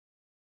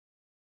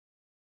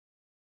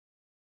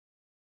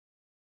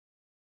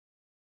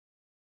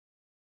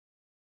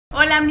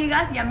Hola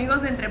amigas y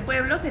amigos de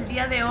EntrePueblos, el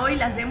día de hoy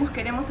las Demus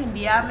queremos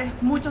enviarles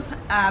muchos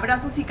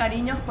abrazos y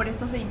cariños por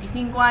estos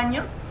 25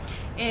 años.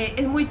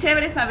 Es muy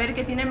chévere saber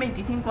que tienen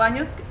 25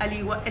 años,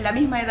 la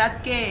misma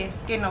edad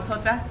que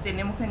nosotras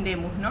tenemos en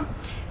Demus, ¿no?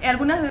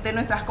 Algunas de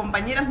nuestras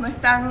compañeras no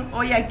están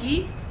hoy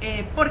aquí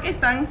porque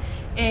están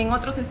en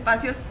otros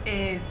espacios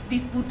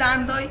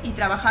disputando y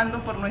trabajando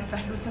por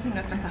nuestras luchas y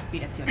nuestras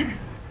aspiraciones.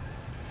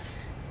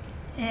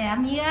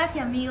 Amigas y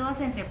amigos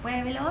de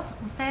EntrePueblos,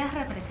 ustedes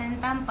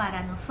representan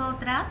para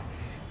nosotras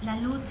la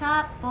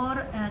lucha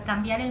por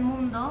cambiar el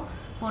mundo,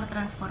 por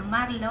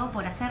transformarlo,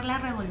 por hacer la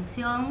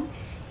revolución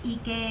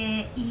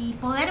y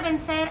poder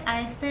vencer a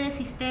este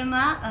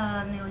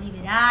sistema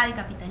neoliberal,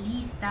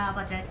 capitalista,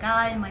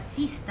 patriarcal,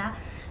 machista,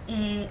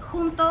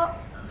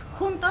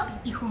 juntos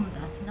y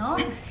juntas, ¿no?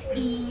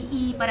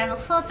 Y para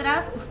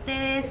nosotras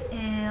ustedes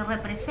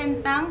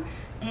representan,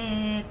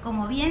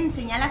 como bien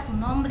señala su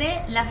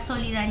nombre, la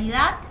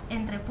solidaridad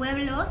entre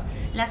pueblos,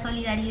 la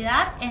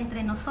solidaridad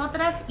entre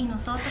nosotras y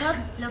nosotros,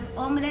 los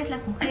hombres,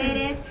 las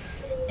mujeres,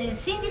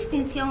 sin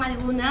distinción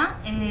alguna.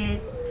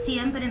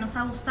 Siempre nos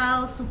ha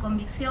gustado su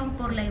convicción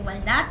por la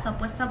igualdad, su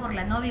apuesta por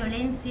la no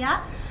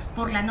violencia,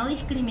 por la no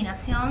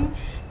discriminación,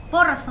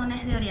 por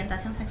razones de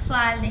orientación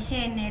sexual, de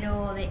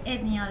género, de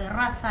etnia, de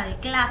raza, de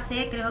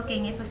clase. Creo que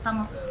en eso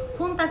estamos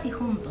juntas y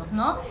juntos,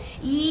 ¿no?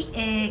 Y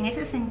en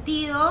ese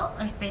sentido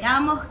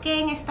esperamos que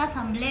en esta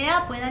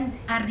asamblea puedan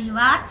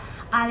arribar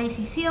a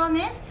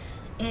decisiones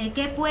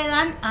que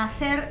puedan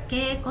hacer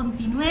que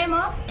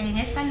continuemos en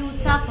esta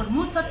lucha por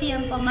mucho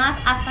tiempo más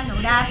hasta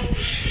lograr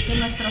que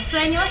nuestros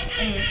sueños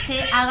se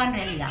hagan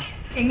realidad.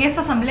 En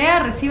esta asamblea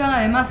reciban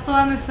además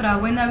toda nuestra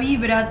buena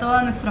vibra,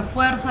 toda nuestra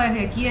fuerza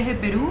desde aquí, desde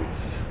Perú,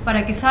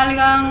 para que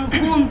salgan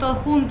juntos,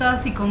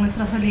 juntas y con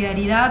nuestra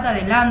solidaridad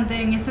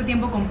adelante en este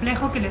tiempo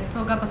complejo que les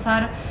toca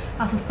pasar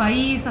a sus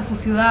países, a sus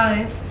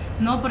ciudades,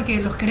 ¿no?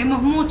 Porque los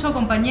queremos mucho,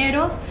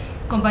 compañeros,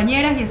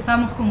 compañeras, y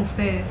estamos con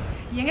ustedes.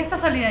 Y en esta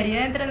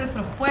solidaridad entre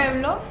nuestros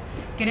pueblos,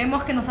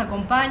 queremos que nos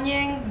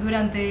acompañen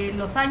durante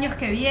los años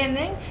que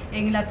vienen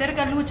en la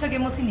terca lucha que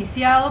hemos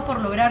iniciado por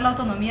lograr la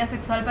autonomía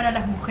sexual para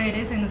las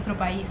mujeres en nuestro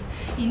país.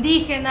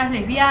 Indígenas,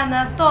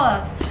 lesbianas,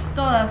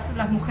 todas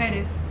las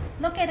mujeres.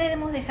 No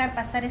queremos dejar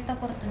pasar esta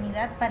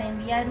oportunidad para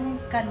enviar un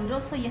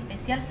caluroso y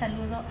especial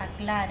saludo a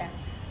Clara,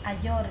 a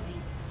Jordi,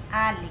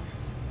 a Alex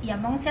y a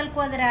Monse al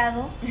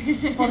cuadrado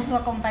por su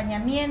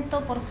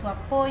acompañamiento, por su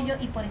apoyo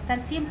y por estar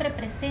siempre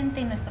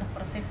presente en nuestros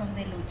procesos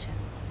de lucha.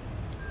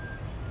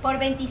 Por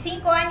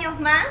 25 años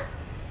más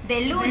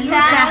de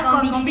lucha,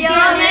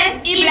 convicciones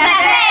y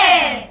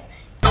placer.